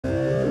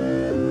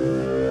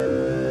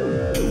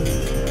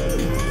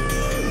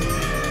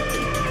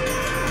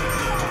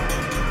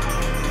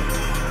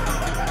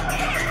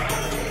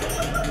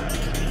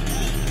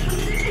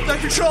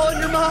controlling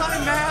your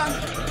mind, man.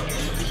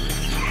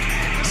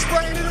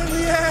 Spraying it in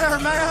the air,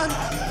 man.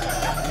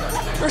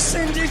 We're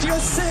sending you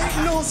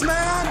signals,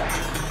 man.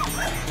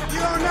 You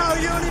don't know,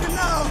 you don't even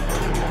know.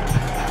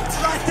 It's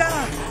right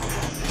there.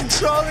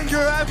 Controlling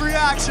your every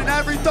action,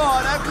 every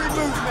thought, every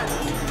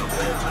movement.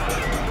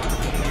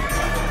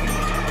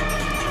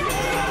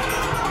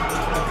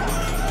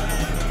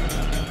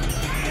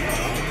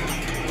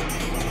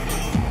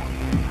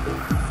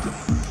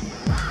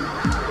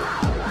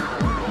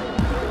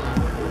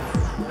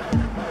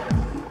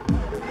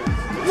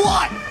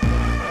 What?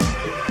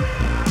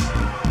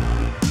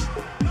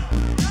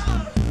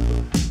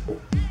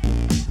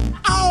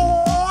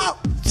 Oh!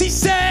 She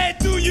said,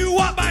 do you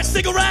want my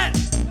cigarette?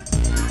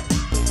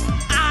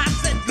 I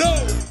said no.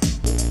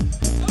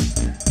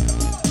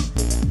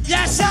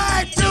 Yes,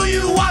 I do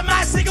you want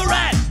my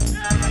cigarette?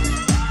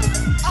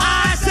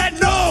 I said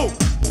no.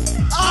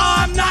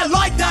 I'm not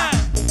like that.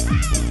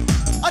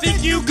 I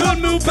think you could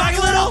move back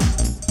a little.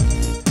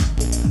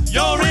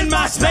 You're in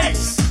my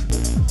space.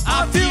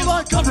 I feel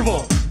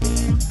uncomfortable.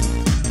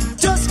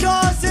 Just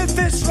cause it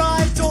fits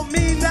right don't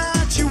mean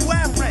that you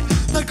wear it.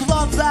 The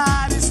glove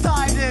that is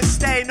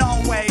tightest ain't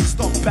always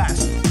the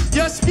best.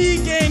 You're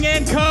speaking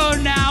in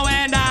code now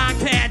and I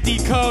can't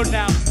decode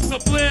now.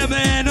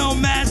 Subliminal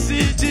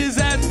messages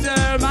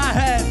enter my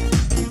head.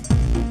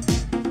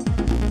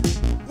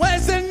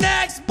 When's the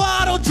next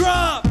bottle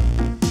drop?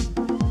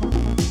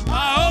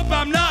 I hope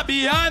I'm not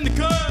behind the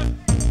curve.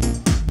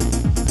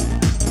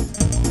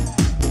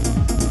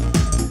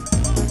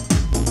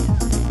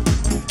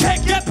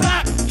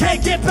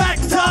 Can't get back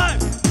in time.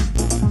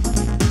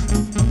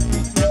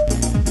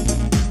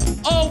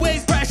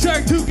 Always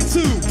pressure to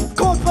consume.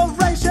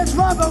 Corporations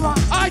rubber.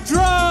 I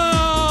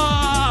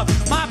draw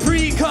my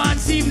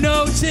preconceived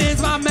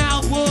notions. My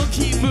mouth will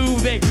keep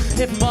moving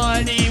if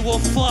money will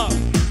flow.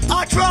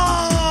 I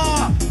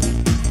draw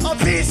a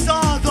piece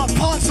of the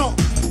puzzle.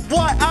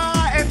 What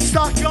I am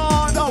stuck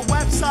on a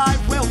website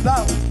will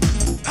know.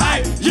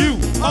 Hey, you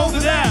over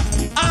there,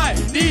 I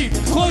need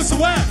closer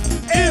web.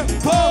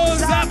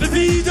 Impose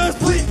apathy, just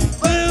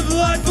please live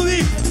life for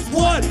me.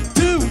 1,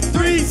 2,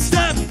 3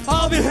 steps,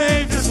 I'll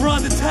behave, just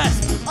run the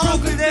test.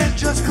 Broken and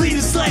just clean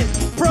the slate.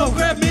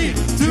 Program me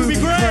to be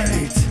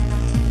great.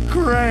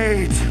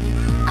 Great,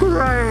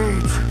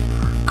 great,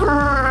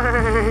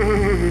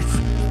 great.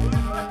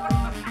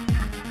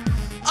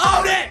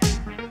 Own it!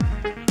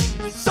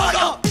 Suck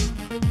up!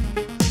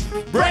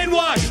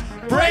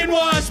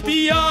 Brainwash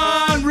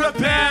beyond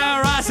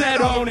repair. I said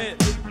own it.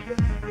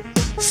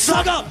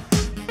 Suck up!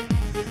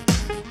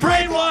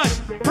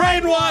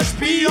 Brainwash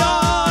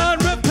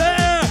beyond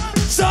repair.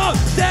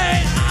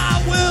 Someday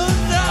I will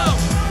know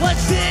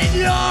what's in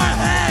your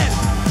head.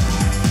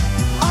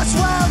 I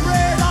swear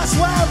it,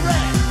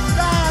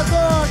 that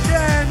look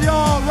in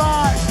your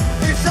eyes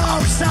is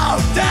oh so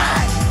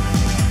dead.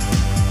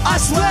 I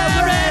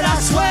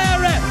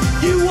swear it,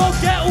 you won't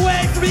get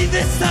away from me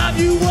this time.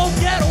 You won't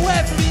get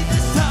away from me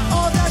this time.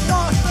 All that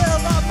thoughts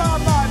fill up my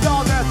mind,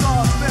 all that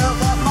thoughts fill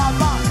up my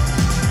mind.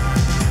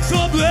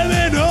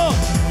 Subliminal,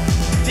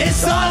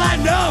 it's all I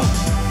know.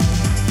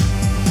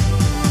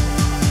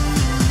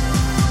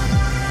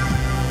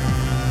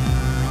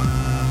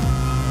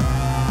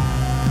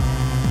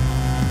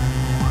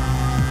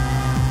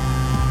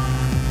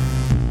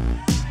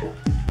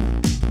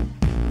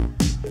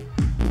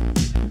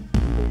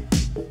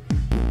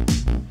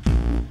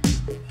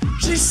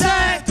 She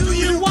said, do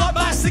you want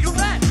my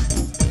cigarette?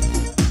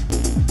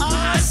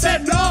 I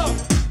said no,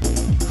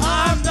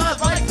 I'm not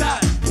like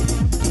that.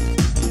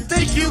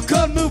 Think you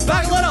could move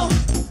back a little?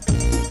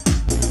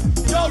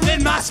 You're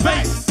in my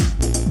space,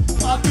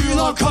 I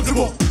feel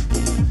uncomfortable.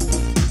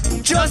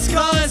 Just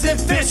cause it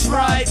fits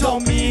right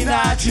don't mean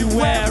that you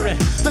wear it.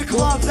 The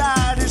glove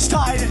that is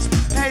tightest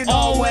ain't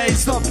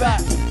Always the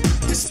best.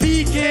 You're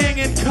speaking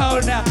in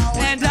code now,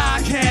 and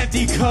I can't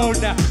decode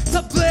now.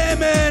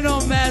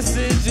 Subliminal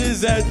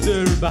messages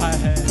enter my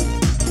head.